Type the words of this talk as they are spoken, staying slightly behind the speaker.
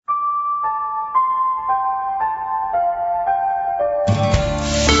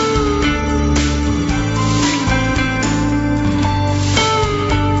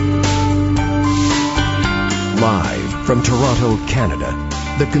From Toronto, Canada,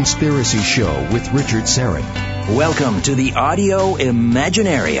 The Conspiracy Show with Richard Serrett. Welcome to the Audio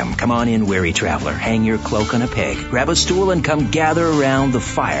Imaginarium. Come on in, weary traveler. Hang your cloak on a peg. Grab a stool and come gather around the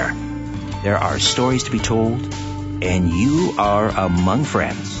fire. There are stories to be told, and you are among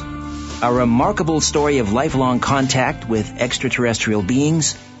friends. A remarkable story of lifelong contact with extraterrestrial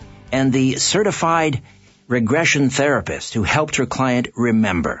beings and the certified regression therapist who helped her client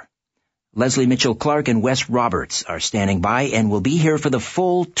remember. Leslie Mitchell Clark and Wes Roberts are standing by and will be here for the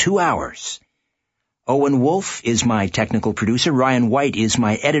full 2 hours. Owen Wolf is my technical producer. Ryan White is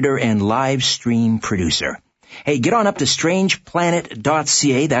my editor and live stream producer. Hey, get on up to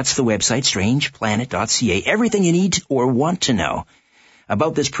strangeplanet.ca. That's the website, strangeplanet.ca. Everything you need or want to know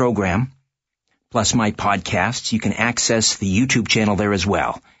about this program, plus my podcasts. You can access the YouTube channel there as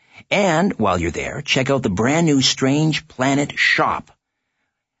well. And while you're there, check out the brand new Strange Planet shop.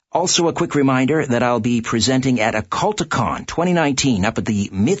 Also, a quick reminder that I'll be presenting at Occulticon 2019 up at the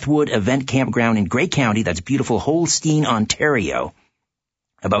Mythwood Event Campground in Grey County. That's beautiful Holstein, Ontario,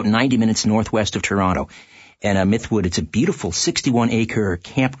 about 90 minutes northwest of Toronto. And Mythwood, it's a beautiful 61-acre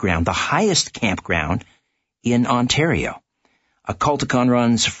campground, the highest campground in Ontario. Occulticon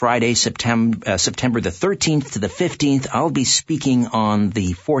runs Friday, September the 13th to the 15th. I'll be speaking on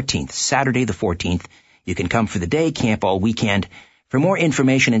the 14th, Saturday the 14th. You can come for the day, camp all weekend. For more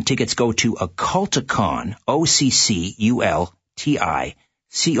information and tickets, go to Occulticon, OCCULTICON,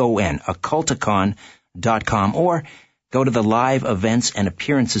 occulticon.com, or go to the live events and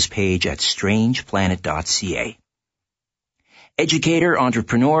appearances page at strangeplanet.ca. Educator,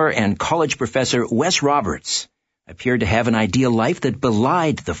 entrepreneur, and college professor Wes Roberts appeared to have an ideal life that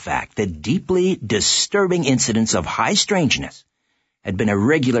belied the fact that deeply disturbing incidents of high strangeness had been a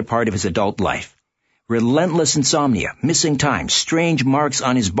regular part of his adult life. Relentless insomnia, missing time, strange marks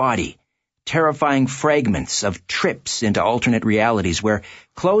on his body, terrifying fragments of trips into alternate realities where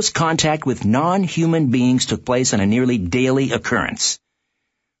close contact with non-human beings took place on a nearly daily occurrence.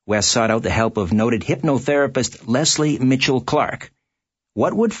 Wes sought out the help of noted hypnotherapist Leslie Mitchell Clark.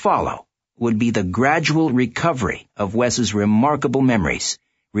 What would follow would be the gradual recovery of Wes's remarkable memories,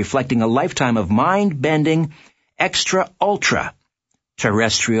 reflecting a lifetime of mind-bending,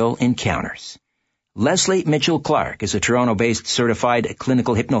 extra-ultra-terrestrial encounters. Leslie Mitchell Clark is a Toronto-based certified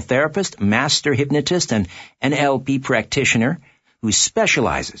clinical hypnotherapist, master hypnotist, and NLP practitioner who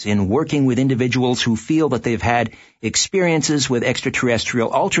specializes in working with individuals who feel that they've had experiences with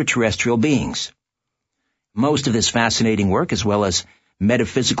extraterrestrial, ultra-terrestrial beings. Most of this fascinating work, as well as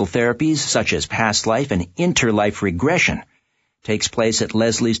metaphysical therapies such as past life and interlife regression, takes place at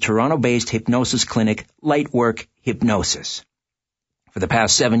Leslie's Toronto-based hypnosis clinic, Lightwork Hypnosis. For the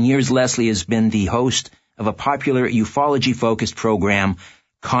past 7 years, Leslie has been the host of a popular ufology-focused program,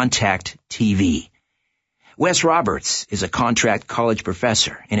 Contact TV. Wes Roberts is a contract college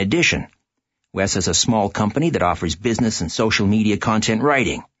professor. In addition, Wes has a small company that offers business and social media content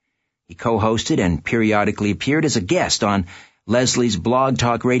writing. He co-hosted and periodically appeared as a guest on Leslie's blog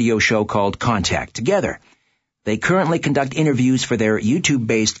talk radio show called Contact. Together, they currently conduct interviews for their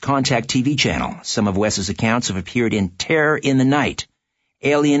YouTube-based Contact TV channel. Some of Wes's accounts have appeared in Terror in the Night,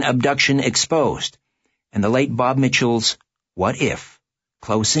 Alien Abduction Exposed, and the late Bob Mitchell's What If?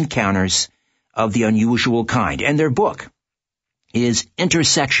 Close Encounters of the Unusual Kind. And their book is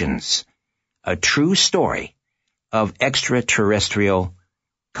Intersections, a true story of extraterrestrial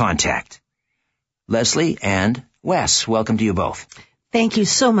contact. Leslie and Wes, welcome to you both. Thank you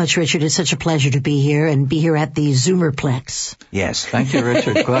so much, Richard. It's such a pleasure to be here and be here at the Zoomerplex. Yes. Thank you,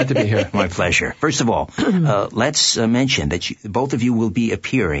 Richard. Glad to be here. My pleasure. First of all, let's mention that both of you will be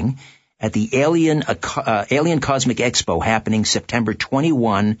appearing at the Alien Cosmic Expo happening September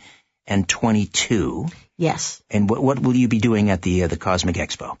 21 and 22. Yes. And what will you be doing at the Cosmic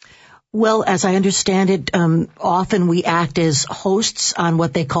Expo? Well, as I understand it, often we act as hosts on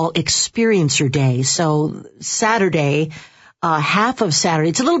what they call Experiencer Day. So Saturday, half of Saturday,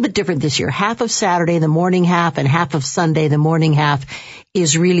 it's a little bit different this year. Half of Saturday, the morning half, and half of Sunday, the morning half,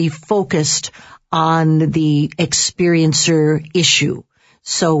 is really focused on the experiencer issue.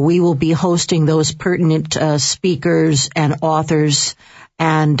 So we will be hosting those pertinent speakers and authors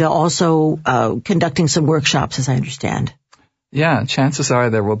and also conducting some workshops, as I understand. Yeah, chances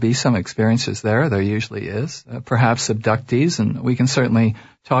are there will be some experiences there. There usually is. Perhaps abductees, and we can certainly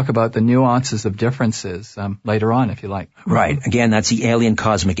talk about the nuances of differences later on, if you like. Right. Again, that's the Alien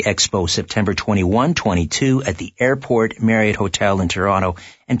Cosmic Expo, September 21, 22 at the Airport Marriott Hotel in Toronto.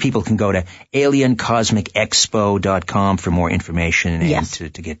 And people can go to aliencosmicexpo.com for more information and to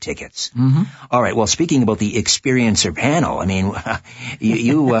get tickets. Mm-hmm. All right. Well, speaking about the experiencer panel, I mean,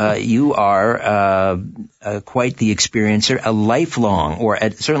 you are quite the experiencer, a lifelong, or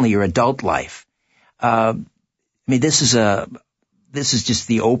certainly your adult life. I mean, this is just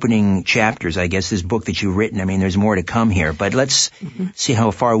the opening chapters, I guess, this book that you've written. I mean, there's more to come here, but let's see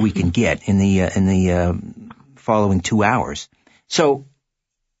how far we can get in the following 2 hours. So,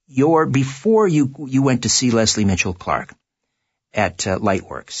 before you went to see Leslie Mitchell Clark at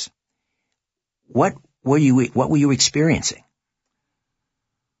Lightworks, what were you experiencing?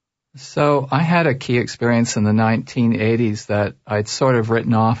 So I had a key experience in the 1980s that I'd sort of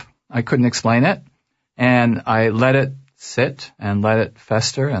written off. I couldn't explain it, and I let it sit and let it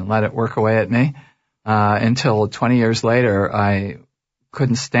fester and let it work away at me until 20 years later I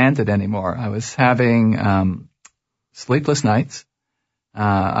couldn't stand it anymore. I was having sleepless nights.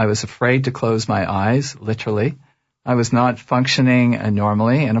 I was afraid to close my eyes, literally. I was not functioning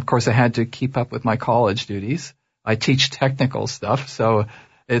normally, and of course I had to keep up with my college duties. I teach technical stuff, so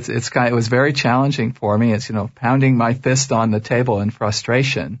it was very challenging for me. It's, pounding my fist on the table in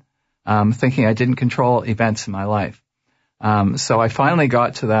frustration, thinking I didn't control events in my life. So I finally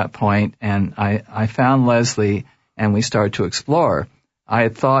got to that point, and I found Leslie, and we started to explore. I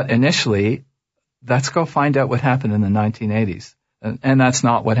had thought initially, let's go find out what happened in the 1980s. And that's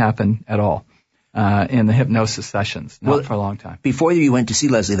not what happened at all in the hypnosis sessions, not for a long time. Before you went to see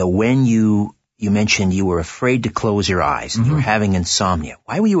Leslie, though, when you mentioned you were afraid to close your eyes, and you were having insomnia.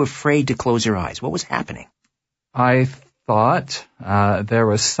 Why were you afraid to close your eyes? What was happening? I thought there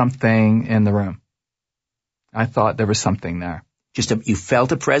was something in the room. I thought there was something there. You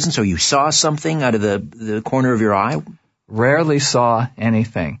felt a presence, or you saw something out of the corner of your eye? Rarely saw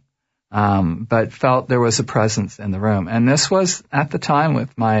anything. But felt there was a presence in the room. And this was at the time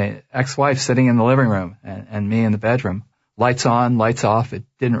with my ex-wife sitting in the living room and me in the bedroom. Lights on, lights off. It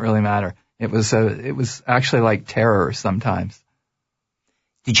didn't really matter. It was actually like terror sometimes.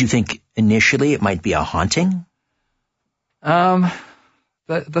 Did you think initially it might be a haunting?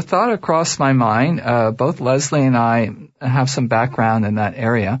 The thought crossed my mind. Both Leslie and I have some background in that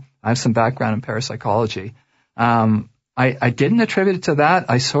area. I have some background in parapsychology. I didn't attribute it to that.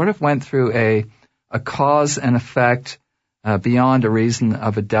 I sort of went through a cause and effect beyond a reason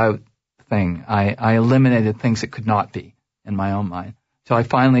of a doubt thing. I eliminated things that could not be in my own mind. So I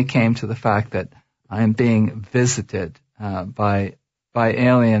finally came to the fact that I am being visited by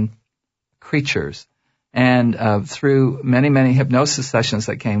alien creatures. And through many, many hypnosis sessions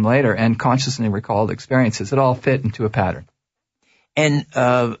that came later and consciously recalled experiences, it all fit into a pattern. And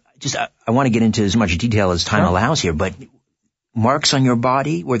I want to get into as much detail as time allows here, but marks on your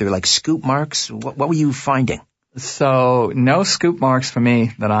body, were there like scoop marks? What were you finding? So no scoop marks for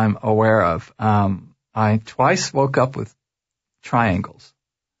me that I'm aware of. I twice woke up with triangles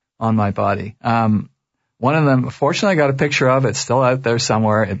on my body. One of them, fortunately I got a picture of it, still out there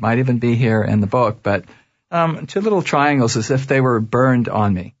somewhere. It might even be here in the book, but 2 little triangles as if they were burned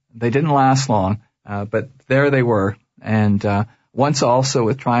on me. They didn't last long, but there they were. And once also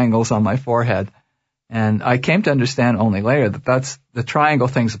with triangles on my forehead. And I came to understand only later that the triangle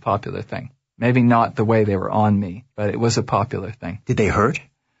thing's a popular thing. Maybe not the way they were on me, but it was a popular thing. Did they hurt?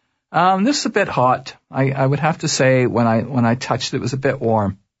 This is a bit hot. I would have to say when I touched it, it was a bit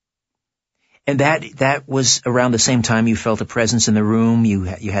warm. And that was around the same time you felt a presence in the room. You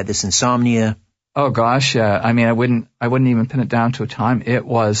had this insomnia. Oh gosh, yeah. I mean, I wouldn't even pin it down to a time. It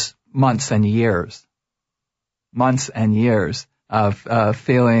was months and years of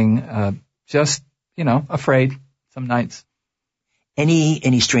feeling just afraid some nights.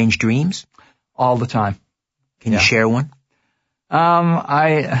 Any strange dreams? All the time. Can you share one?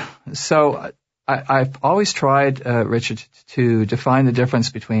 I've always tried, Richard, to define the difference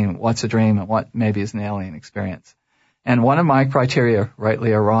between what's a dream and what maybe is an alien experience. And one of my criteria,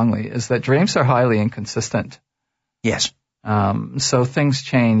 rightly or wrongly, is that dreams are highly inconsistent. Yes. So things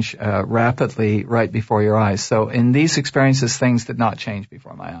change rapidly right before your eyes. So in these experiences, things did not change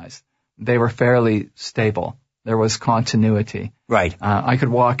before my eyes. They were fairly stable. There was continuity. Right. I could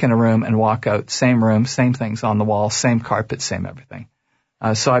walk in a room and walk out, same room, same things on the wall, same carpet, same everything.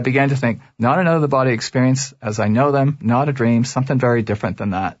 So I began to think, not an out-of-the-body experience as I know them, not a dream, something very different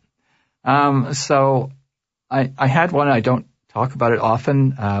than that. So I had one, I don't talk about it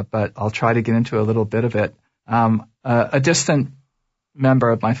often, but I'll try to get into a little bit of it. A distant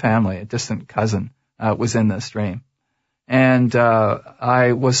member of my family, a distant cousin, was in this dream. And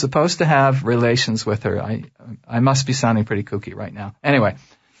I was supposed to have relations with her. I must be sounding pretty kooky right now. Anyway,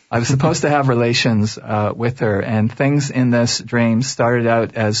 I was supposed to have relations with her, and things in this dream started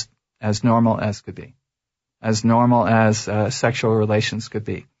out as normal as could be, as normal as sexual relations could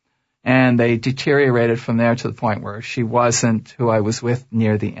be. And they deteriorated from there to the point where she wasn't who I was with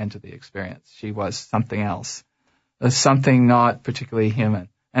near the end of the experience. She was something else, something not particularly human,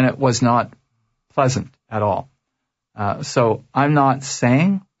 and it was not pleasant at all. So I'm not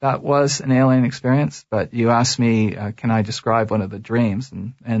saying that was an alien experience, but you asked me, can I describe one of the dreams?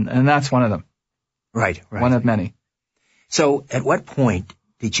 And that's one of them. Right. One of many. So at what point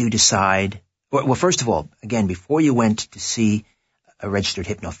did you decide, well, first of all, again, before you went to see a registered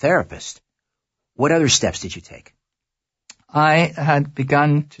hypnotherapist, what other steps did you take? I had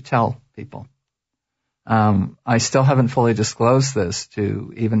begun to tell people. I still haven't fully disclosed this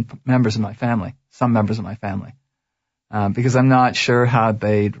to even members of my family, some members of my family. Because I'm not sure how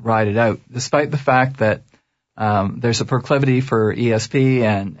they'd ride it out, despite the fact that there's a proclivity for ESP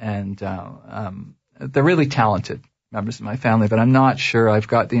and they're really talented members of my family, but I'm not sure. I've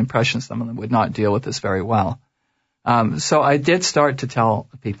got the impression some of them would not deal with this very well. So I did start to tell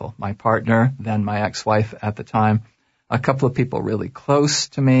people, my partner, then my ex-wife at the time, a couple of people really close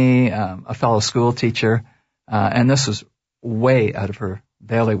to me, a fellow school teacher, and this was way out of her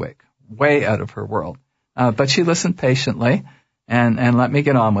bailiwick, way out of her world. But she listened patiently and let me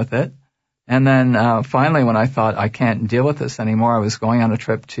get on with it. And then finally, when I thought I can't deal with this anymore, I was going on a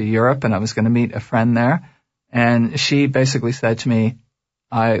trip to Europe and I was going to meet a friend there. And she basically said to me,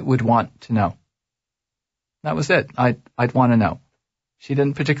 I would want to know. That was it. I'd want to know. She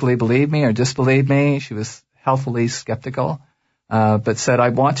didn't particularly believe me or disbelieve me. She was healthily skeptical, but said, I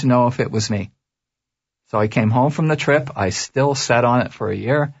want to know if it was me. So I came home from the trip. I still sat on it for a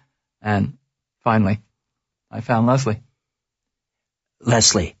year. And finally, I found Leslie.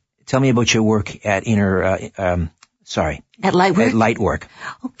 Leslie, tell me about your work at At Lightwork? At Lightwork.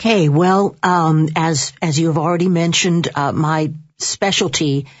 Okay, well, as you have already mentioned, my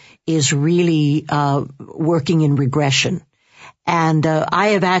specialty is really working in regression. And I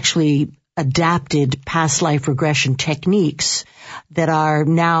have actually adapted past life regression techniques that are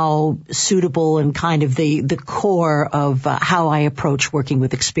now suitable and kind of the core of how I approach working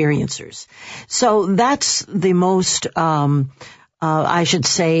with experiencers. So that's the most, I should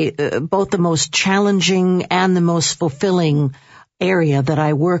say, both the most challenging and the most fulfilling area that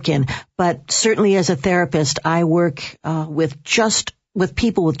I work in. But certainly as a therapist, I work with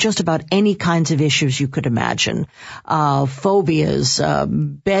people with just about any kinds of issues you could imagine. Phobias,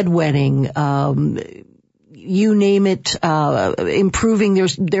 bedwetting, you name it, improving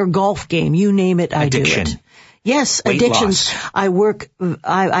their golf game, you name it, I do it. Yes, weight addictions. Loss.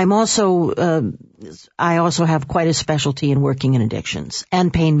 I also have quite a specialty in working in addictions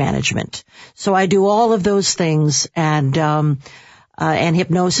and pain management. So I do all of those things, and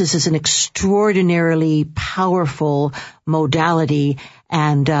hypnosis is an extraordinarily powerful modality.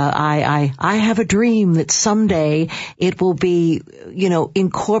 And I have a dream that someday it will be,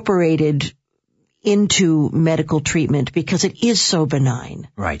 incorporated into medical treatment because it is so benign.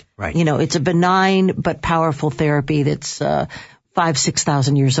 Right. It's a benign but powerful therapy that's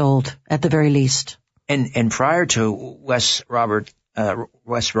 5,000-6,000 years old at the very least. And prior to Wes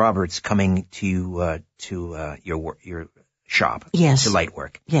Roberts coming to your shop, yes, to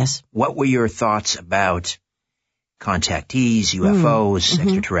Lightwork, yes, what were your thoughts about contactees, UFOs,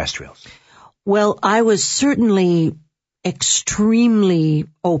 extraterrestrials? Well, I was certainly extremely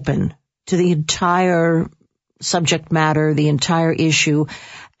open to the entire subject matter, the entire issue.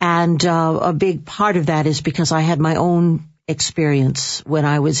 And a big part of that is because I had my own experience when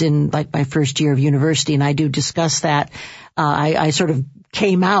I was in my first year of university, and I do discuss that. I sort of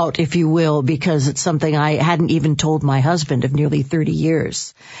came out, if you will, because it's something I hadn't even told my husband of nearly 30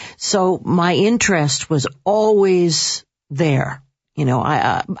 years. So my interest was always there.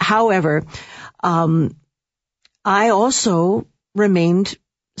 However, I also remained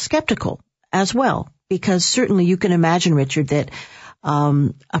skeptical as well, because certainly you can imagine, Richard, that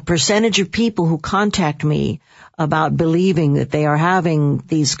a percentage of people who contact me about believing that they are having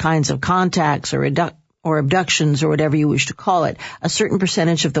these kinds of contacts or abductions or whatever you wish to call it, a certain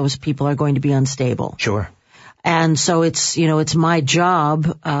percentage of those people are going to be unstable. Sure. And so it's my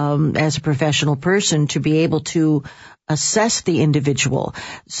job as a professional person to be able to assess the individual.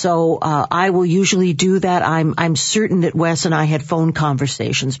 So I will usually do that. I'm certain that Wes and I had phone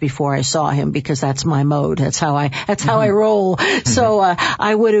conversations before I saw him, because that's my mode. That's how I roll. So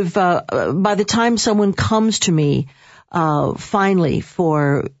I would have by the time someone comes to me finally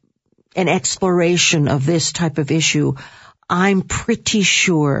for an exploration of this type of issue, I'm pretty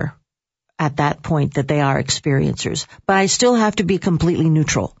sure at that point that they are experiencers. But I still have to be completely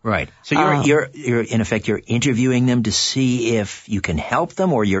neutral. Right. So you're in effect, you're interviewing them to see if you can help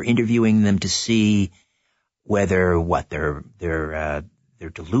them, or you're interviewing them to see whether they're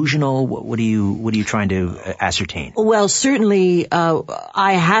delusional. What are you trying to ascertain? Well, certainly,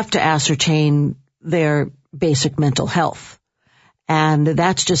 I have to ascertain their basic mental health. And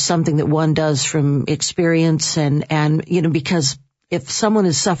that's just something that one does from experience and because if someone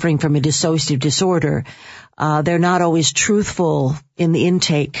is suffering from a dissociative disorder, they're not always truthful in the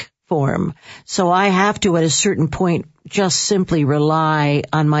intake form. So I have to, at a certain point, just simply rely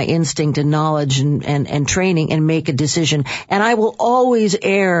on my instinct and knowledge and training and make a decision. And I will always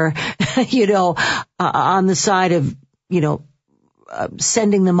err, on the side of,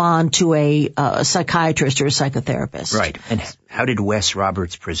 sending them on to a psychiatrist or a psychotherapist. Right. And how did Wes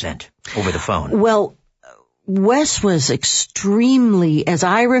Roberts present over the phone? Well, Wes was extremely, as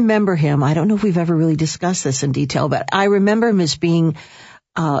I remember him, I don't know if we've ever really discussed this in detail, but I remember him as being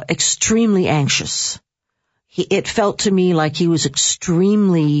extremely anxious. It felt to me like he was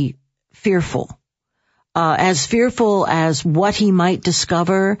extremely fearful. As fearful as what he might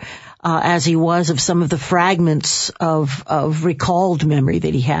discover, as he was of some of the fragments of recalled memory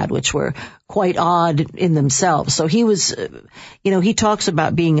that he had, which were quite odd in themselves. So he was, he talks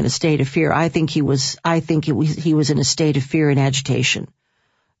about being in a state of fear. I think he was in a state of fear and agitation.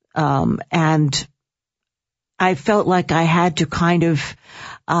 And I felt like I had to kind of,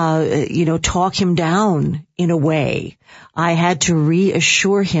 talk him down in a way. I had to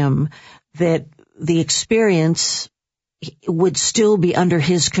reassure him that the experience would still be under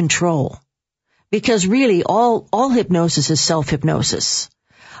his control. Because really, all hypnosis is self-hypnosis.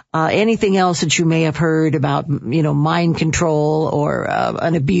 Anything else that you may have heard about, mind control or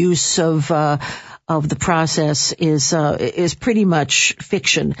an abuse of the process is pretty much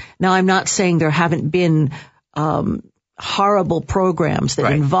fiction. Now, I'm not saying there haven't been horrible programs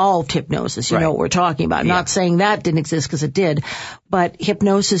that involved hypnosis. You know what we're talking about. I'm not saying that didn't exist, because it did. But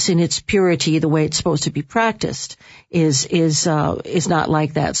hypnosis in its purity, the way it's supposed to be practiced, is not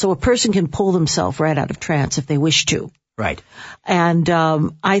like that. So a person can pull themselves right out of trance if they wish to. Right. And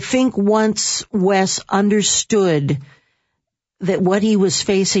I think once Wes understood that what he was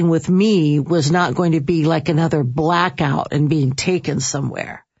facing with me was not going to be like another blackout and being taken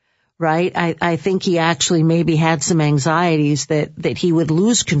somewhere. Right? I think he actually maybe had some anxieties that he would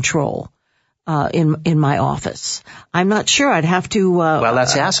lose control, in my office. I'm not sure. I'd have to, well,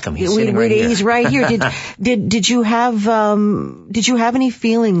 let's ask him. He's sitting right here. He's right here. Did you have any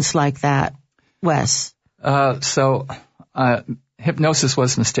feelings like that, Wes? Hypnosis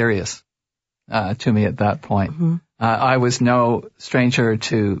was mysterious, to me at that point. Mm-hmm. I was no stranger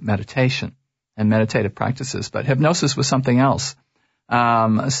to meditation and meditative practices, but hypnosis was something else.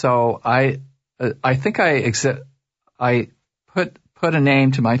 So I think I put a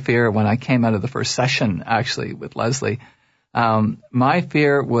name to my fear when I came out of the first session, actually, with Leslie. My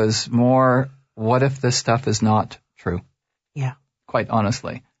fear was more, what if this stuff is not true? Yeah. Quite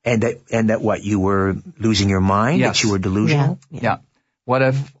honestly. And that what, you were losing your mind? Yes. That you were delusional? Yeah. What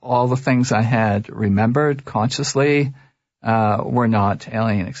if all the things I had remembered consciously, were not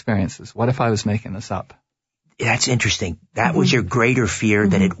alien experiences? What if I was making this up? That's interesting. That was your greater fear,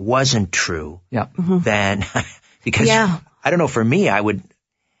 that it wasn't true. Yeah. Than, because I don't know, for me, I would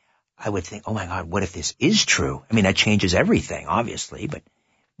think, oh my God, what if this is true? I mean, that changes everything, obviously, but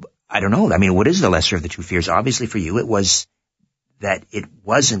I don't know. I mean, what is the lesser of the two fears? Obviously for you, it was that it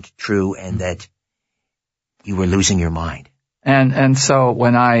wasn't true and that you were losing your mind. And so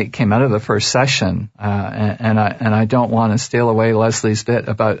when I came out of the first session, and I don't want to steal away Leslie's bit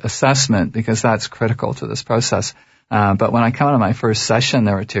about assessment, because that's critical to this process. But when I come out of my first session,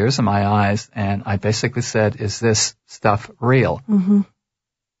 there were tears in my eyes, and I basically said, is this stuff real? Mm-hmm.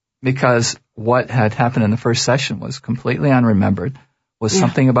 Because what had happened in the first session was completely unremembered, was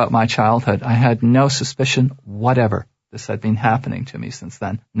something about my childhood. I had no suspicion whatever this had been happening to me since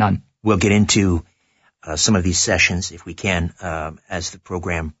then. None. We'll get into some of these sessions, if we can, as the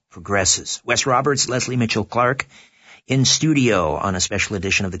program progresses. Wes Roberts, Leslie Mitchell Clark, in studio on a special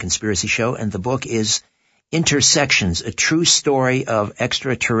edition of The Conspiracy Show, and the book is Intersections, a true story of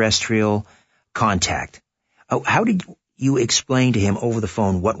extraterrestrial contact. How did you explain to him over the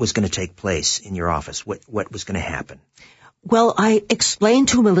phone what was going to take place in your office, what was going to happen? Well, I explained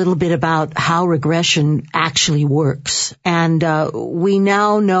to him a little bit about how regression actually works. And we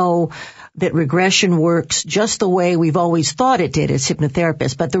now know that regression works just the way we've always thought it did as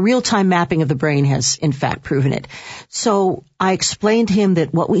hypnotherapists, but the real-time mapping of the brain has, in fact, proven it. So I explained to him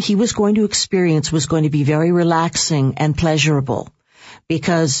that what he was going to experience was going to be very relaxing and pleasurable,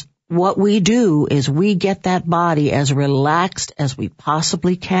 because what we do is we get that body as relaxed as we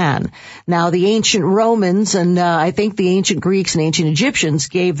possibly can. Now, the ancient Romans and I think the ancient Greeks and ancient Egyptians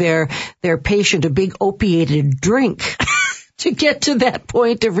gave their patient a big opiated drink to get to that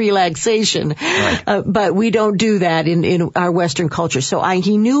point of relaxation. Right. But we don't do that in our Western culture. So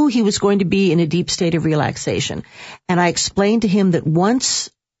he knew he was going to be in a deep state of relaxation. And I explained to him that once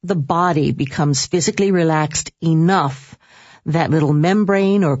the body becomes physically relaxed enough, that little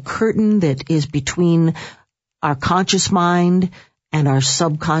membrane or curtain that is between our conscious mind and our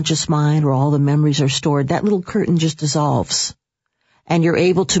subconscious mind, where all the memories are stored, that little curtain just dissolves. And you're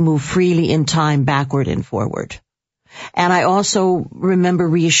able to move freely in time backward and forward. And I also remember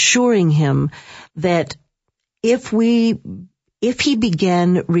reassuring him that if he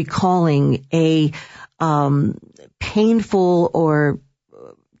began recalling a painful or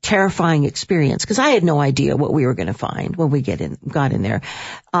terrifying experience, because I had no idea what we were going to find when we got in there,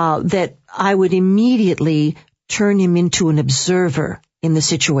 that I would immediately turn him into an observer in the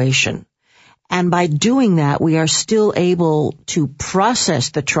situation. And by doing that, we are still able to process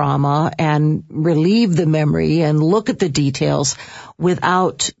the trauma and relieve the memory and look at the details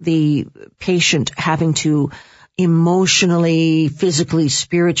without the patient having to emotionally, physically,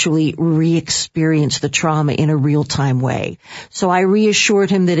 spiritually re-experience the trauma in a real-time way. So I reassured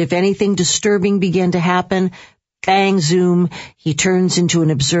him that if anything disturbing began to happen, bang, zoom, he turns into an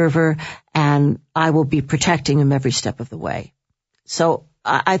observer, and I will be protecting him every step of the way. So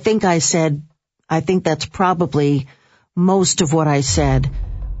I think that's probably most of what I said.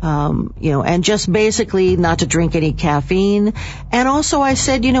 And just basically not to drink any caffeine. And also I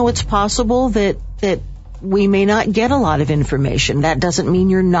said, it's possible that we may not get a lot of information. That doesn't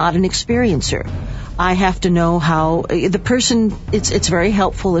mean you're not an experiencer. I have to know how the person, it's very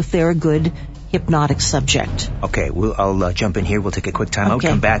helpful if they're a good hypnotic subject. Okay, I'll jump in here. We'll take a quick time out.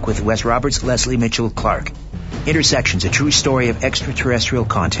 Come back with Wes Roberts, Leslie Mitchell Clark. Intersections, a true story of extraterrestrial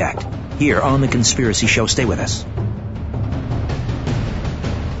contact. Here on The Conspiracy Show. Stay with us.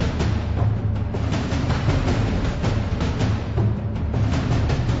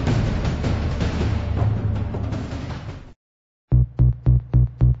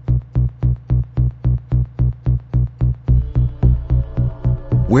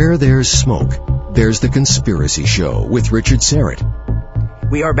 Where there's smoke, there's The Conspiracy Show with Richard Serrett.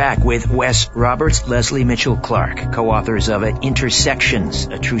 We are back with Wes Roberts, Leslie Mitchell Clark, co-authors of Intersections,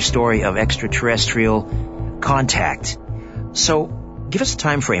 a true story of extraterrestrial contact. So, give us a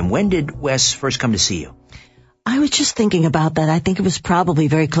time frame. When did Wes first come to see you? I was just thinking about that. I think it was probably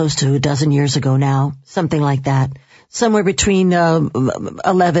very close to a dozen years ago now, something like that. Somewhere between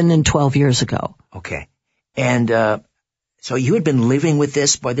 11 and 12 years ago. Okay. And so you had been living with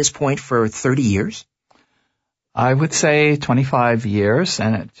this by this point for 30 years? I would say 25 years,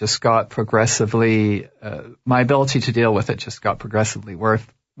 and it just got progressively, my ability to deal with it just got progressively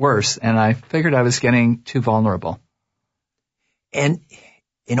worse, and I figured I was getting too vulnerable. And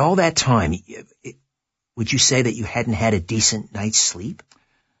in all that time, would you say that you hadn't had a decent night's sleep?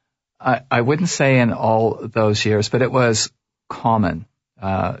 I wouldn't say in all those years, but it was common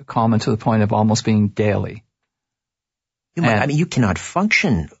to the point of almost being daily. You cannot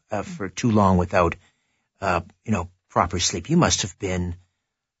function for too long without, proper sleep. You must have been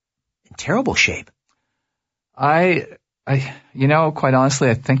in terrible shape. Quite honestly,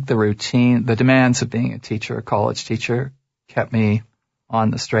 I think the routine, the demands of being a teacher, a college teacher, kept me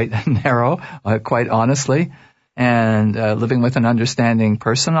on the straight and narrow, quite honestly. And living with an understanding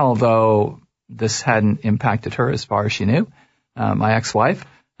person, although this hadn't impacted her as far as she knew, my ex-wife.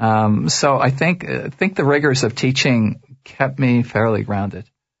 So I think the rigors of teaching kept me fairly grounded.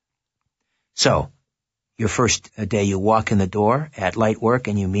 So, your first day, you walk in the door at light work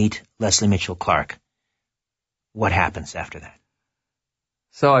and you meet Leslie Mitchell Clark. What happens after that?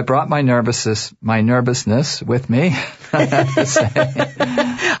 So I brought my nervousness with me. I have to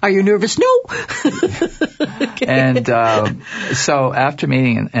say. Are you nervous? No. Okay. And so after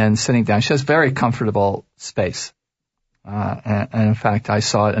meeting and sitting down, she has a very comfortable space. And in fact, I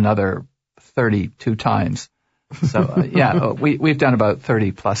saw it another 32 times. So we've done about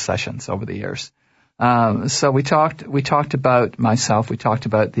 30 plus sessions over the years. So we talked about myself. We talked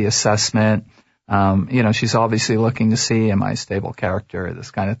about the assessment. She's obviously looking to see, am I a stable character, this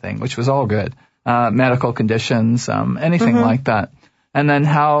kind of thing, which was all good. Medical conditions, anything like that. And then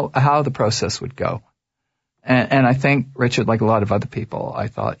how the process would go. And I think, Richard, like a lot of other people, I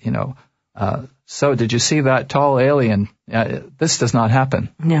thought, So did you see that tall alien? This does not happen.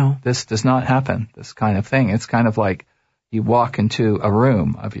 No. This does not happen, this kind of thing. It's kind of like you walk into a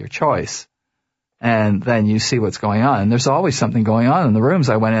room of your choice, and then you see what's going on. And there's always something going on in the rooms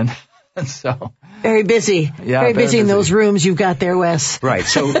I went in. And so very busy. Yeah, very busy in those rooms you've got there, Wes. Right.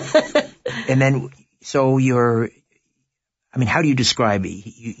 So, and then, so how do you describe it?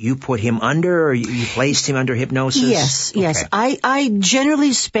 You put him under, or you placed him under hypnosis? Yes, okay. Yes. I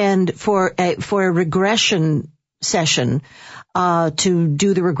generally spend for a regression session, to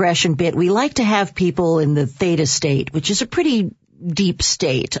do the regression bit, we like to have people in the theta state, which is a pretty deep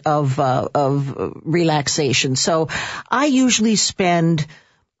state of relaxation. So I usually spend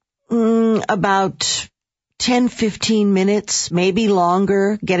about 10, 15 minutes, maybe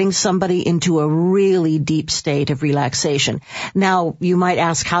longer, getting somebody into a really deep state of relaxation. Now, you might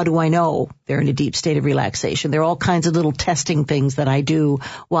ask, how do I know they're in a deep state of relaxation? There are all kinds of little testing things that I do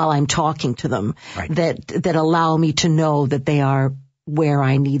while I'm talking to them, right, that allow me to know that they are where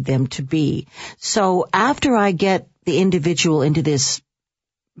I need them to be. So after I get the individual into this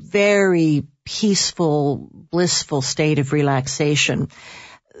very peaceful, blissful state of relaxation,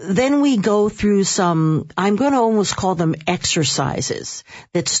 then we go through some, I'm going to almost call them exercises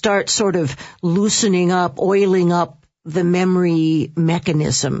that start sort of loosening up, oiling up the memory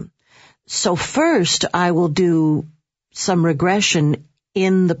mechanism. So first I will do some regression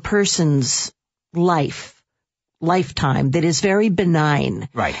in the person's lifetime that is very benign.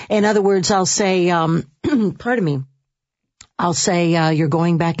 Right. In other words, I'll say, pardon me, I'll say, you're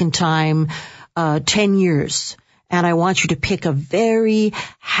going back in time, 10 years. And I want you to pick a very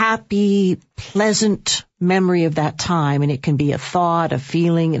happy, pleasant memory of that time. And it can be a thought, a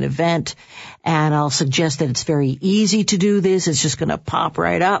feeling, an event. And I'll suggest that it's very easy to do this. It's just going to pop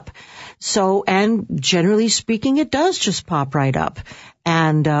right up. So, and generally speaking, it does just pop right up.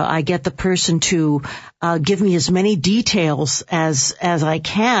 And I get the person to give me as many details as I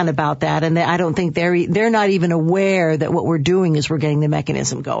can about that. And I don't think they're not even aware that what we're doing is we're getting the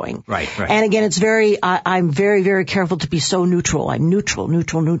mechanism going. Right. And again, it's I'm very, very careful to be so neutral. I'm neutral.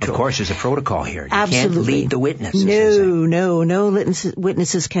 Of course, there's a protocol here. You Absolutely. Can't lead the witnesses. No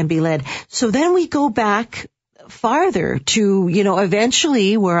witnesses can be led. So then we go back farther to,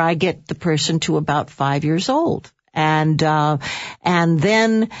 eventually where I get the person to about 5 years old. And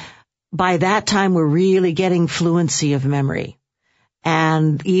then by that time we're really getting fluency of memory.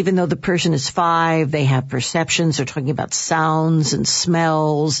 And even though the person is 5, they have perceptions. They're talking about sounds and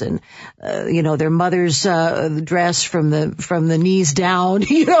smells and, their mother's, dress from the knees down,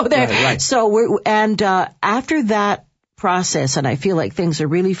 Right. So after that process, and I feel like things are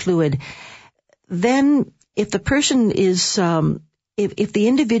really fluid, then if the person is, if the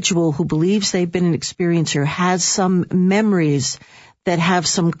individual who believes they've been an experiencer has some memories that have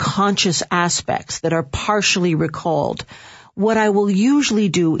some conscious aspects that are partially recalled, what I will usually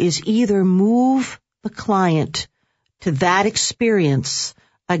do is either move the client to that experience,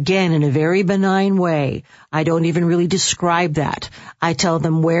 again, in a very benign way. I don't even really describe that. I tell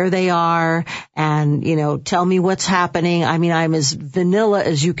them where they are and, tell me what's happening. I mean, I'm as vanilla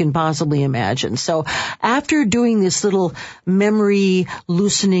as you can possibly imagine. So after doing this little memory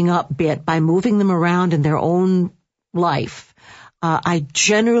loosening up bit by moving them around in their own life, I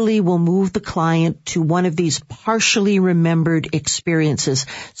generally will move the client to one of these partially remembered experiences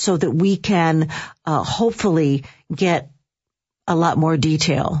so that we can hopefully get a lot more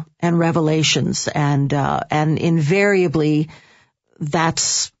detail and revelations, and invariably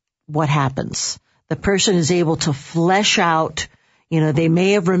that's what happens. The person is able to flesh out, they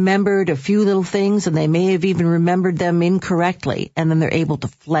may have remembered a few little things and they may have even remembered them incorrectly, and then they're able to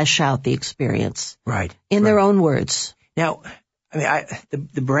flesh out the experience. Right. In their own words. Now,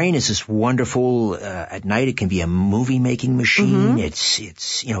 the brain is this wonderful, at night it can be a movie-making machine.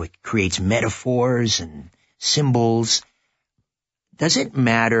 Mm-hmm. It creates metaphors and symbols. Does it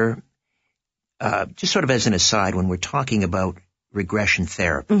matter, just sort of as an aside, when we're talking about regression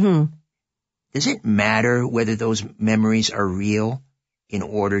therapy, mm-hmm. does it matter whether those memories are real in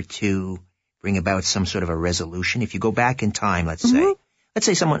order to bring about some sort of a resolution? If you go back in time, let's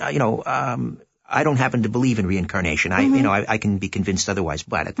say someone, I don't happen to believe in reincarnation. Mm-hmm. I can be convinced otherwise,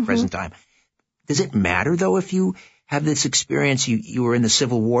 but at the mm-hmm. present time, does it matter though if you have this experience, you were in the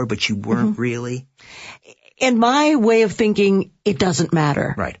Civil War, but you weren't mm-hmm. really? In my way of thinking, it doesn't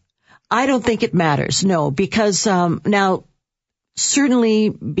matter. Right. I don't think it matters, no, because now, certainly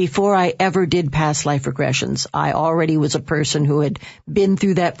before I ever did past life regressions, I already was a person who had been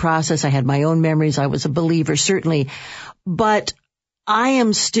through that process. I had my own memories. I was a believer, certainly. But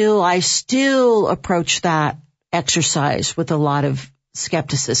I still approach that exercise with a lot of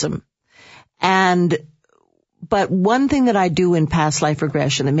skepticism, But one thing that I do in past life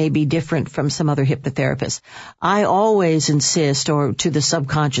regression that may be different from some other hypnotherapists, I always insist, or to the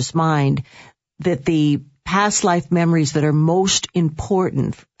subconscious mind, that the past life memories that are most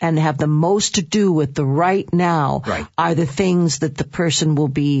important and have the most to do with the right now are the things that the person will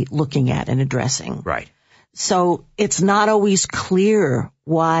be looking at and addressing. Right. So it's not always clear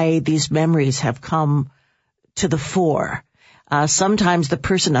why these memories have come to the fore. Sometimes the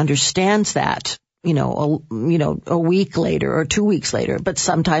person understands that, a week later or 2 weeks later, but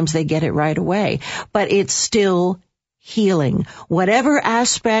sometimes they get it right away. But it's still healing. Whatever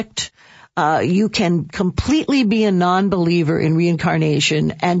aspect, you can completely be a non-believer in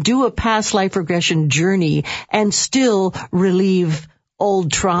reincarnation and do a past life regression journey and still relieve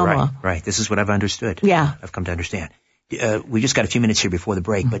old trauma. Right. This is what I've understood. Yeah. I've come to understand. We just got a few minutes here before the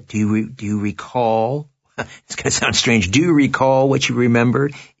break, but do you recall, it's going to sound strange, do you recall what you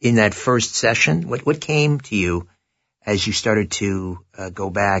remembered in that first session? What came to you as you started to go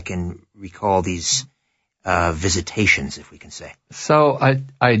back and recall these visitations, if we can say? So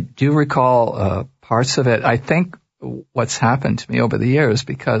I do recall parts of it. I think what's happened to me over the years,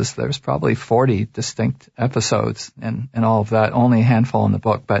 because there's probably 40 distinct episodes and all of that, only a handful in the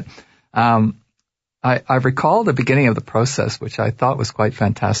book, but I recall the beginning of the process, which I thought was quite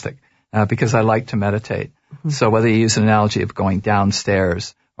fantastic, because I like to meditate. Mm-hmm. So whether you use an analogy of going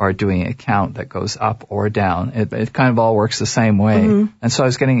downstairs or doing a count that goes up or down, it kind of all works the same way. Mm-hmm. And so I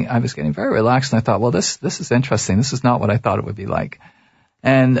was getting very relaxed, and I thought, well, this is interesting. This is not what I thought it would be like.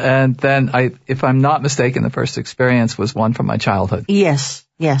 And then if I'm not mistaken, the first experience was one from my childhood. Yes.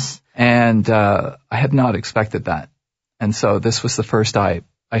 And I had not expected that. And so this was the first I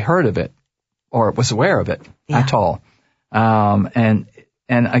heard of it, or was aware of it at all.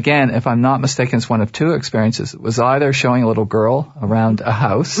 And again, if I'm not mistaken, it's one of two experiences. It was either showing a little girl around a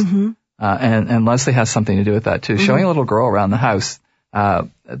house, mm-hmm. And Leslie has something to do with that too, mm-hmm. showing a little girl around the house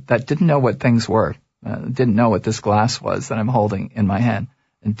that didn't know what things were, didn't know what this glass was that I'm holding in my hand,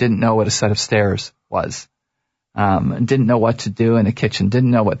 and didn't know what a set of stairs was, and didn't know what to do in the kitchen,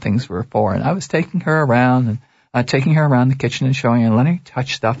 didn't know what things were for. And I was taking her around the kitchen and showing her and letting her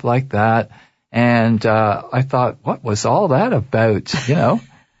touch stuff like that. And I thought, what was all that about,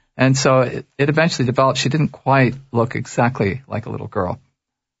 And so it eventually developed. She didn't quite look exactly like a little girl.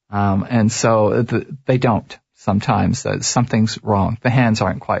 And so they don't sometimes. Something's wrong. The hands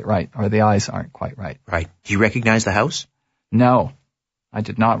aren't quite right, or the eyes aren't quite right. Right. Do you recognize the house? No, I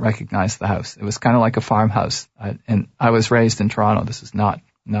did not recognize the house. It was kind of like a farmhouse. And I was raised in Toronto. This is not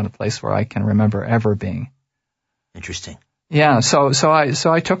a place where I can remember ever being. Interesting. Yeah, so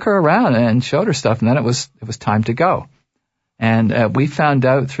I took her around and showed her stuff, and then it was time to go. And we found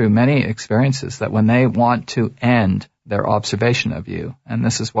out through many experiences that when they want to end their observation of you, and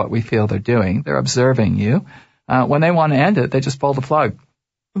this is what we feel they're doing, they're observing you. When they want to end it, they just pull the plug.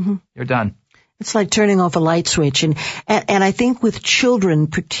 Mm-hmm. You're done. It's like turning off a light switch. And I think with children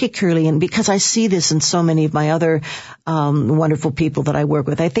particularly, and because I see this in so many of my other wonderful people that I work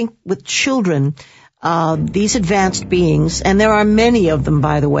with, I think with children, these advanced beings, and there are many of them,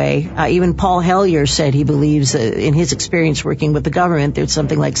 by the way. Even Paul Hellyer said he believes, in his experience working with the government, there's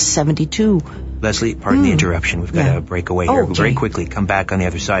something like 72. Leslie, pardon the interruption. We've got to break away here. Okay. Very quickly, come back on the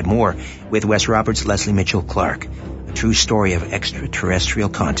other side more with Wes Roberts, Leslie Mitchell Clark. A true story of extraterrestrial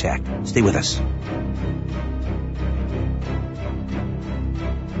contact. Stay with us.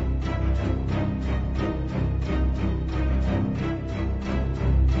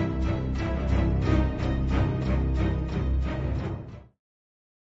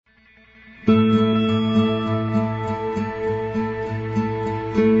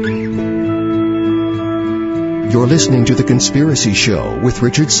 You're listening to The Conspiracy Show with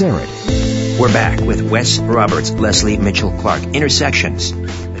Richard Serrett. We're back with Wes Roberts, Leslie Mitchell Clark. Intersections,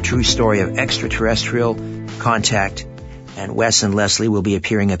 a true story of extraterrestrial contact. And Wes and Leslie will be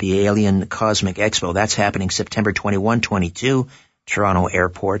appearing at the Alien Cosmic Expo. That's happening September 21, 22, Toronto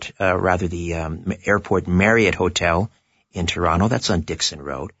Airport, the Airport Marriott Hotel in Toronto. That's on Dixon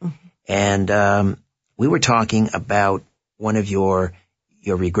Road. Mm-hmm. And we were talking about one of your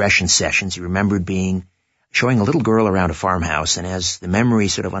regression sessions. You remembered showing a little girl around a farmhouse, and as the memory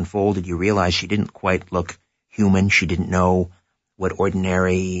sort of unfolded, you realized she didn't quite look human. She didn't know what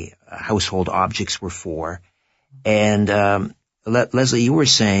ordinary household objects were for. And Leslie, you were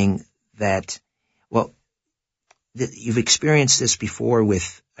saying that, you've experienced this before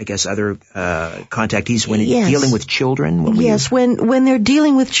with, I guess, other contactees when dealing with children? When they're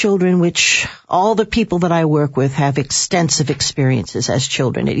dealing with children, which all the people that I work with have extensive experiences as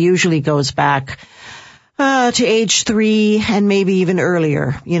children. It usually goes back to age 3 and maybe even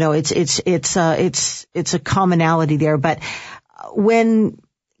earlier. You know, it's a commonality there. But when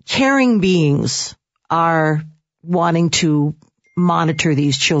caring beings are wanting to monitor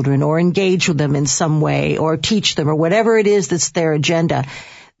these children or engage with them in some way or teach them or whatever it is that's their agenda,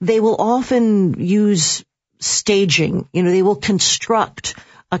 they will often use staging. You know, they will construct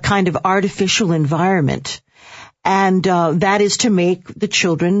a kind of artificial environment. And that is to make the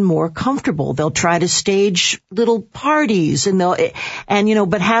children more comfortable. They'll try to stage little parties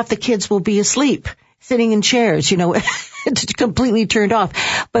but half the kids will be asleep, sitting in chairs, completely turned off.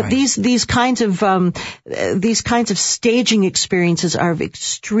 But right. these kinds of staging experiences are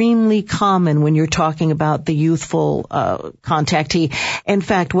extremely common when you're talking about the youthful contactee. In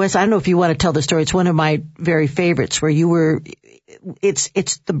fact, Wes, I don't know if you want to tell the story. It's one of my very favorites where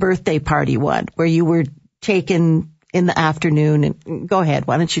it's the birthday party one where you were taken in the afternoon. And go ahead.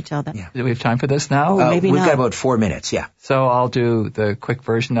 Why don't you tell that? Yeah. Do we have time for this now? Maybe we've not. got about 4 minutes. Yeah. So I'll do the quick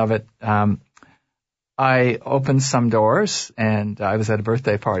version of it. I opened some doors and I was at a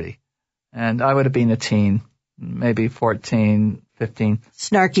birthday party and I would have been a teen, maybe 14, 15.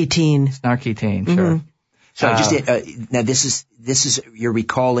 Snarky teen, mm-hmm. Sure. So now this is you're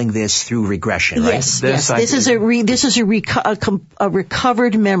recalling this through regression, right? Yes. This is a recovered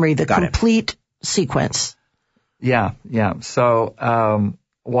memory, the complete sequence. Yeah. So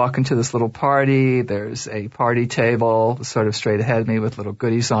walk into this little party. There's a party table sort of straight ahead of me with little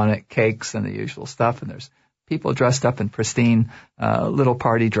goodies on it, cakes and the usual stuff. And there's people dressed up in pristine little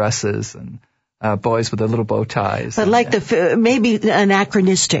party dresses and boys with their little bow ties. But maybe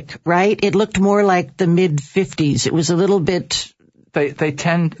anachronistic, right? It looked more like the mid-50s. It was a little bit... They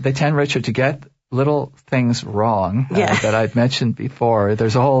tend, Richard, to get little things wrong that I'd mentioned before.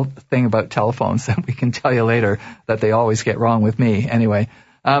 There's a whole thing about telephones that we can tell you later that they always get wrong with me. Anyway,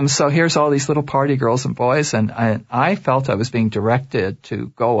 so here's all these little party girls and boys, and I felt I was being directed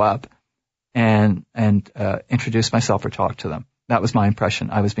to go up and introduce myself or talk to them. That was my impression.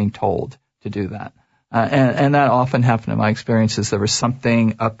 I was being told to do that. And that often happened in my experiences. There was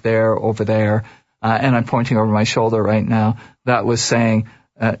something up there, over there, and I'm pointing over my shoulder right now that was saying,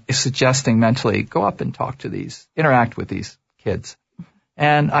 suggesting mentally, go up and talk to these, interact with these kids.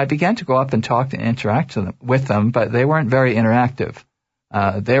 And I began to go up and talk and interact with them, but they weren't very interactive.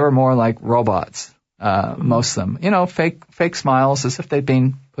 They were more like robots, most of them. Fake smiles as if they'd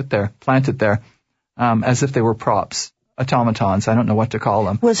been planted there, as if they were props, automatons. I don't know what to call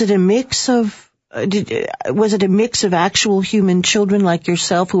them. Was it a mix of actual human children like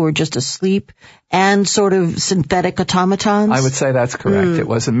yourself who were just asleep and sort of synthetic automatons? I would say that's correct. It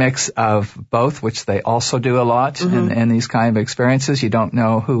was a mix of both, which they also do a lot in these kind of experiences. You don't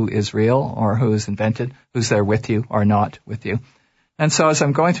know who is real or who is invented, who's there with you or not with you. And so as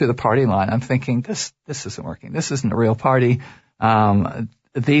I'm going through the party line, I'm thinking, this isn't working. This isn't a real party.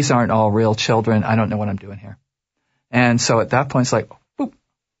 These aren't all real children. I don't know what I'm doing here. And so at that point, it's like, boop,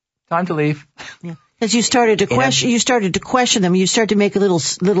 time to leave. Yeah. Because you started to question them. You started to make a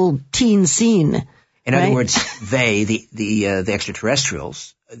little teen scene. In other words, the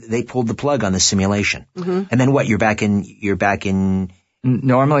extraterrestrials, they pulled the plug on the simulation. Mm-hmm. And then what? You're back in.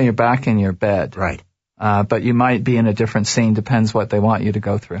 Normally you're back in your bed. Right. But you might be in a different scene, depends what they want you to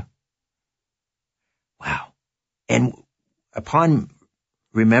go through. Wow. And upon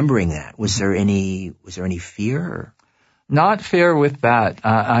remembering that, was there any fear? Or? Not fear with that.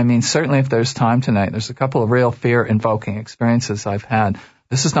 Certainly if there's time tonight, there's a couple of real fear-invoking experiences I've had.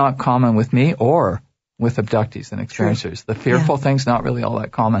 This is not common with me or with abductees and experiencers. True. The fearful thing's not really all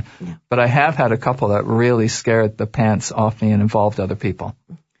that common. Yeah. But I have had a couple that really scared the pants off me and involved other people.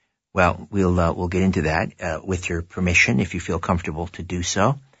 Well, we'll get into that with your permission, if you feel comfortable to do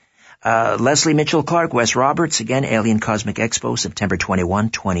so. Leslie Mitchell Clark, Wes Roberts, again, Alien Cosmic Expo, September 21,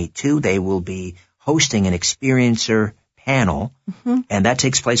 22. They will be hosting an experiencer panel, and that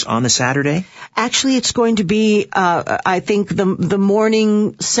takes place on the Saturday? Actually, it's going to be, I think, the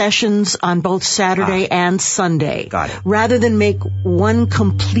morning sessions on both Saturday and Sunday. Got it. Rather than make one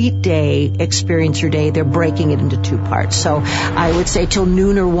complete day, Experiencer Day, they're breaking it into 2 parts. So I would say till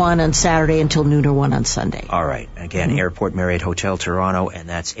noon or 1 on Saturday and till noon or 1 on Sunday. All right. Again, Airport Marriott Hotel Toronto, and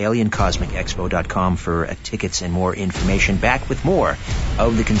that's aliencosmicexpo.com for tickets and more information. Back with more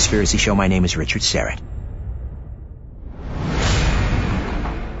of The Conspiracy Show. My name is Richard Serrett.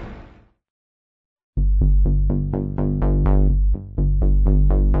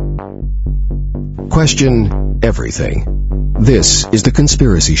 Question everything. This is The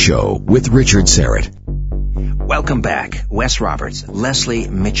Conspiracy Show with Richard Serrett. Welcome back. Wes Roberts, Leslie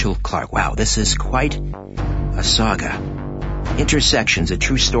Mitchell Clark. Wow, this is quite a saga. Intersections, a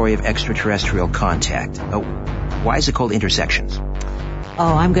true story of extraterrestrial contact. Why is it called Intersections?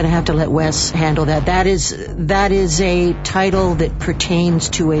 Oh, I'm going to have to let Wes handle that. That is a title that pertains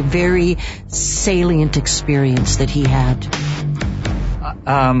to a very salient experience that he had.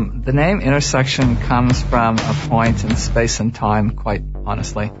 The name intersection comes from a point in space and time, quite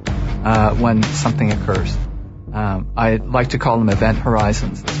honestly, when something occurs. I like to call them event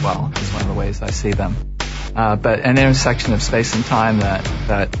horizons as well. It's one of the ways I see them. But an intersection of space and time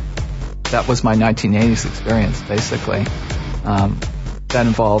that was my 1980s experience, basically. That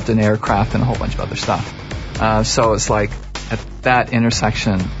involved an aircraft and a whole bunch of other stuff. So it's like at that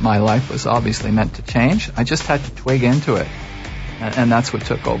intersection, my life was obviously meant to change. I just had to twig into it. And that's what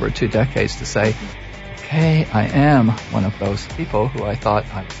took over 2 decades to say, okay, I am one of those people who I thought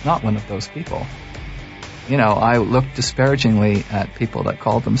I was not one of those people. You know, I looked disparagingly at people that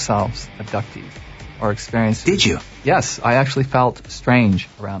called themselves abductees or experienced. Did you? Yes, I actually felt strange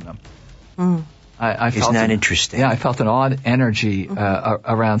around them. Mm. Isn't that interesting? Yeah, I felt an odd energy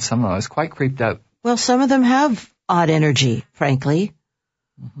around some of them. I was quite creeped out. Well, some of them have odd energy, frankly.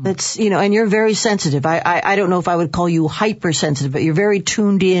 Mm-hmm. That's, you know, and you're very sensitive. I don't know if I would call you hypersensitive, but you're very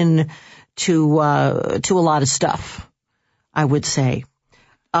tuned in to a lot of stuff, I would say.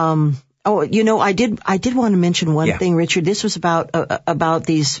 You know, I did want to mention one thing, Richard. This was about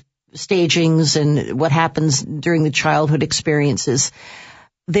these stagings and what happens during the childhood experiences.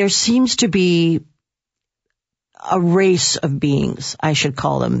 There seems to be a race of beings, I should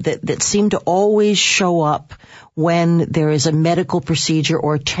call them, that seem to always show up when there is a medical procedure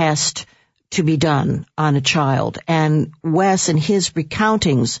or test to be done on a child. And Wes, in his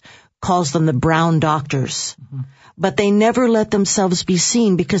recountings, calls them the brown doctors. Mm-hmm. But they never let themselves be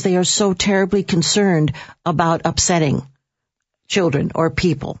seen because they are so terribly concerned about upsetting children or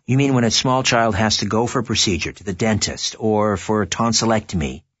people. You mean when a small child has to go for a procedure to the dentist or for a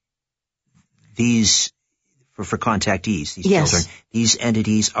tonsillectomy, for contactees, these children, these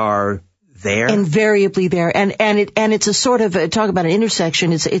entities are there? Invariably there. And it's a sort of, talk about an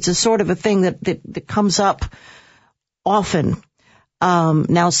intersection, it's a sort of a thing that comes up often.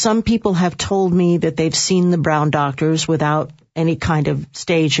 Now some people have told me that they've seen the brown doctors without any kind of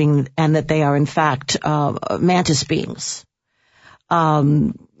staging and that they are in fact, mantis beings.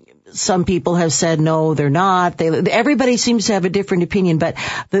 Some people have said no, they're not. Everybody seems to have a different opinion, but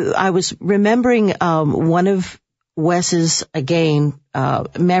I was remembering one of Wes's, again,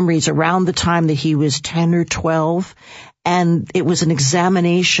 memories around the time that he was 10 or 12, and it was an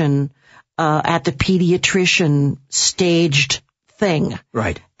examination at the pediatrician staged thing.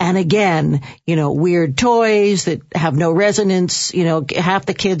 Right. And again, you know, weird toys that have no resonance, you know, half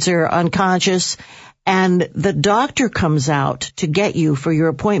the kids are unconscious. And the doctor comes out to get you for your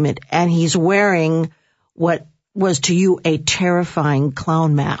appointment, and he's wearing what was to you a terrifying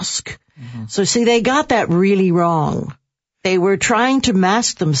clown mask. Mm-hmm. So see, they got that really wrong. They were trying to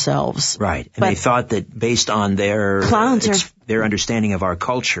mask themselves. Right. And they thought that based on their understanding of our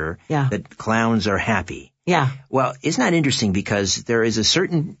culture, that clowns are happy. Yeah. Well, isn't that interesting? Because there is a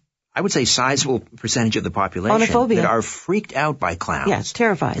certain, I would say, sizable percentage of the population that are freaked out by clowns. Yeah, it's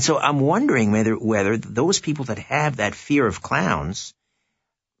terrifying. And so I'm wondering whether those people that have that fear of clowns,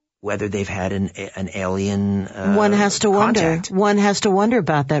 whether they've had an alien One has to contact. wonder. One has to wonder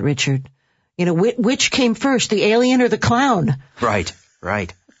about that, Richard. You know, which came first, the alien or the clown? Right.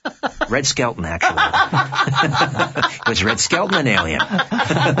 Red Skelton, actually. It was Red Skelton and Alien.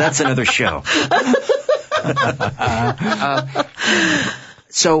 That's another show.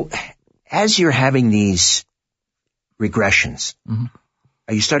 So, as you're having these regressions,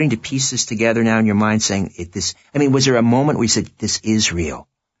 are you starting to piece this together now in your mind, saying was there a moment where you said, this is real?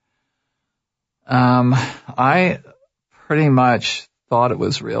 I pretty much thought it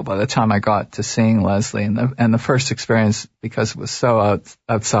was real by the time I got to seeing Leslie, and the first experience, because it was so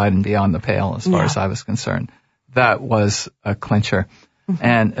outside and beyond the pale as far as I was concerned, that was a clincher. Mm-hmm.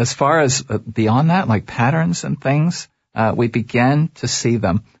 And as far as beyond that, like patterns and things, we began to see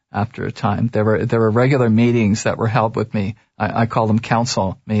them after a time. There were regular meetings that were held with me. I call them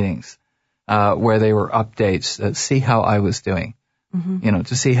council meetings, where they were updates to see how I was doing. Mm-hmm. You know,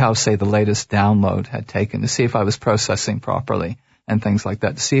 to see how, say, the latest download had taken, to see if I was processing properly and things like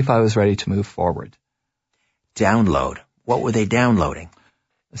that, to see if I was ready to move forward. Download. What were they downloading?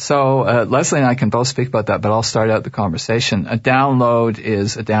 So Leslie and I can both speak about that, but I'll start out the conversation. A download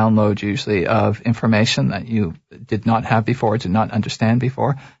is a download usually of information that you did not have before, did not understand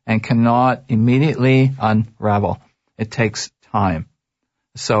before, and cannot immediately unravel. It takes time.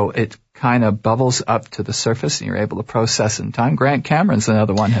 So it kind of bubbles up to the surface and you're able to process in time. Grant Cameron's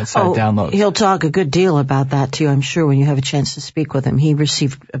another one has had downloads. He'll talk a good deal about that too, I'm sure, when you have a chance to speak with him. He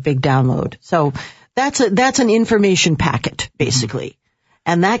received a big download. So that's an information packet, basically.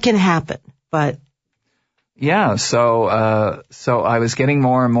 And that can happen, but... Yeah, so I was getting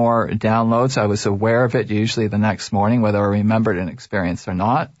more and more downloads. I was aware of it usually the next morning, whether I remembered an experience or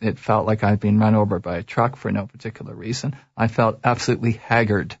not. It felt like I'd been run over by a truck for no particular reason. I felt absolutely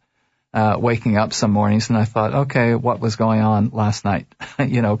haggard waking up some mornings, and I thought, okay, what was going on last night,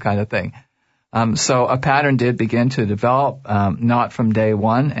 kind of thing. So a pattern did begin to develop, not from day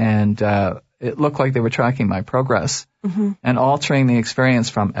one, and it looked like they were tracking my progress and altering the experience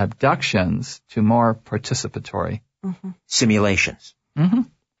from abductions to more participatory. Simulations.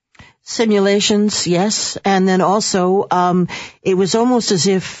 Simulations, yes. And then also, it was almost as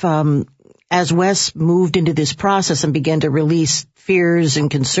if, as Wes moved into this process and began to release fears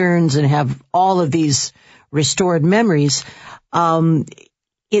and concerns and have all of these restored memories,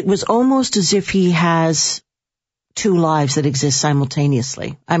 it was almost as if he has two lives that exist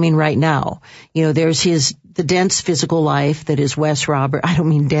simultaneously. I mean, right now, there's the dense physical life that is Wes Robert. I don't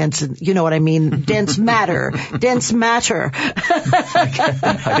mean dense, you know what I mean? Dense matter. Dense matter.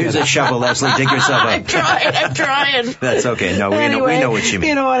 Here's a shovel, Leslie. Dig yourself up. I'm trying. That's okay. No, we know what you mean.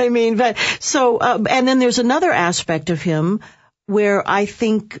 You know what I mean? But so, and then there's another aspect of him where I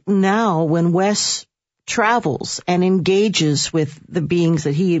think now when Wes travels and engages with the beings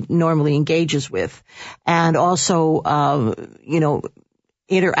that he normally engages with, and also,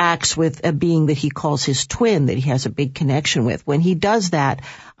 interacts with a being that he calls his twin, that he has a big connection with. When he does that,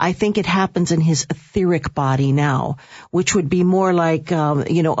 I think it happens in his etheric body now, which would be more like, a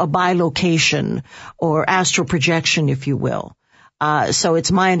bilocation or astral projection, if you will. So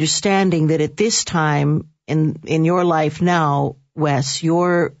it's my understanding that at this time in your life now, Wes,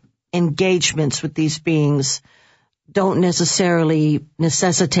 your engagements with these beings don't necessarily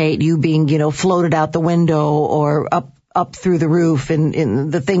necessitate you being, floated out the window or up through the roof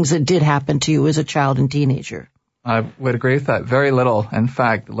and the things that did happen to you as a child and teenager. I would agree with that. Very little. In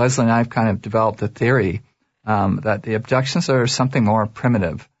fact, Leslie and I have kind of developed a theory that the abductions are something more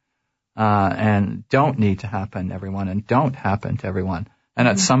primitive and don't need to happen to everyone and don't happen to everyone. And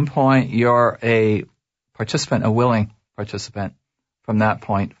at some point, you're a participant, a willing participant from that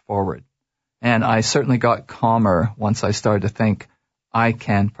point forward. And I certainly got calmer once I started to think, I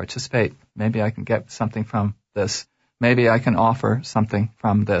can participate. Maybe I can get something from this. Maybe I can offer something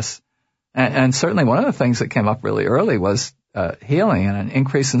from this. And certainly one of the things that came up really early was healing and an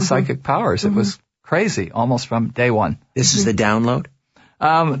increase in psychic powers. It was crazy, almost from day one. This is the download?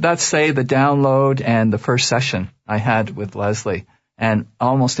 Let's say the download and the first session I had with Leslie. And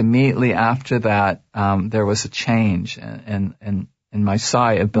almost immediately after that, there was a change in my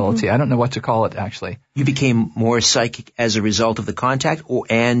psi ability. I don't know what to call it, actually. You became more psychic as a result of the contact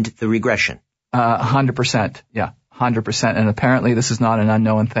and the regression? 100%, yeah. 100%, and apparently this is not an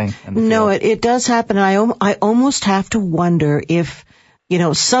unknown thing in the field. No, it does happen. I almost have to wonder if,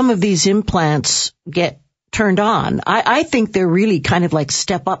 some of these implants get turned on. I think they're really kind of like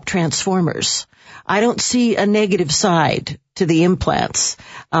step-up transformers. I don't see a negative side to the implants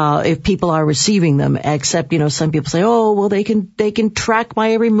if people are receiving them, except, some people say, oh, well, they can track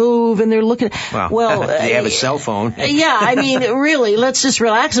my every move and they're looking at... Well, they have a cell phone. Yeah, I mean, really, let's just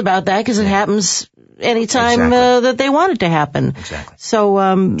relax about that because it happens anytime that they want it to happen. Exactly.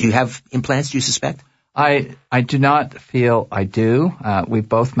 So, do you have implants, do you suspect? I do not feel I do. We've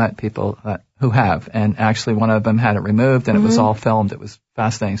both met people who have, and actually one of them had it removed and it was all filmed. It was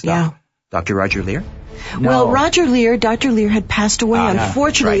fascinating stuff. Yeah. Dr. Roger Lear? No. Well, Dr. Lear had passed away,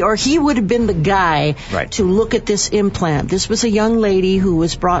 unfortunately, or he would have been the guy to look at this implant. This was a young lady who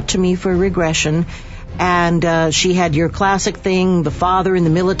was brought to me for regression, and she had your classic thing, the father in the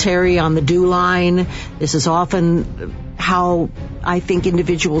military on the do line. This is often how I think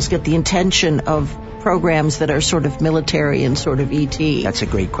individuals get the intention of programs that are sort of military and sort of ET. That's a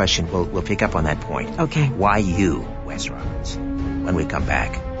great question. We'll pick up on that point. Okay. Why you, Wes Roberts? When we come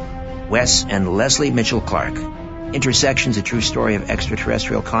back. Wes and Leslie Mitchell-Clark. Intersections, a true story of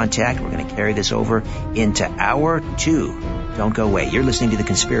extraterrestrial contact. We're going to carry this over into hour 2. Don't go away. You're listening to The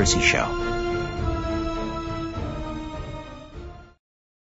Conspiracy Show.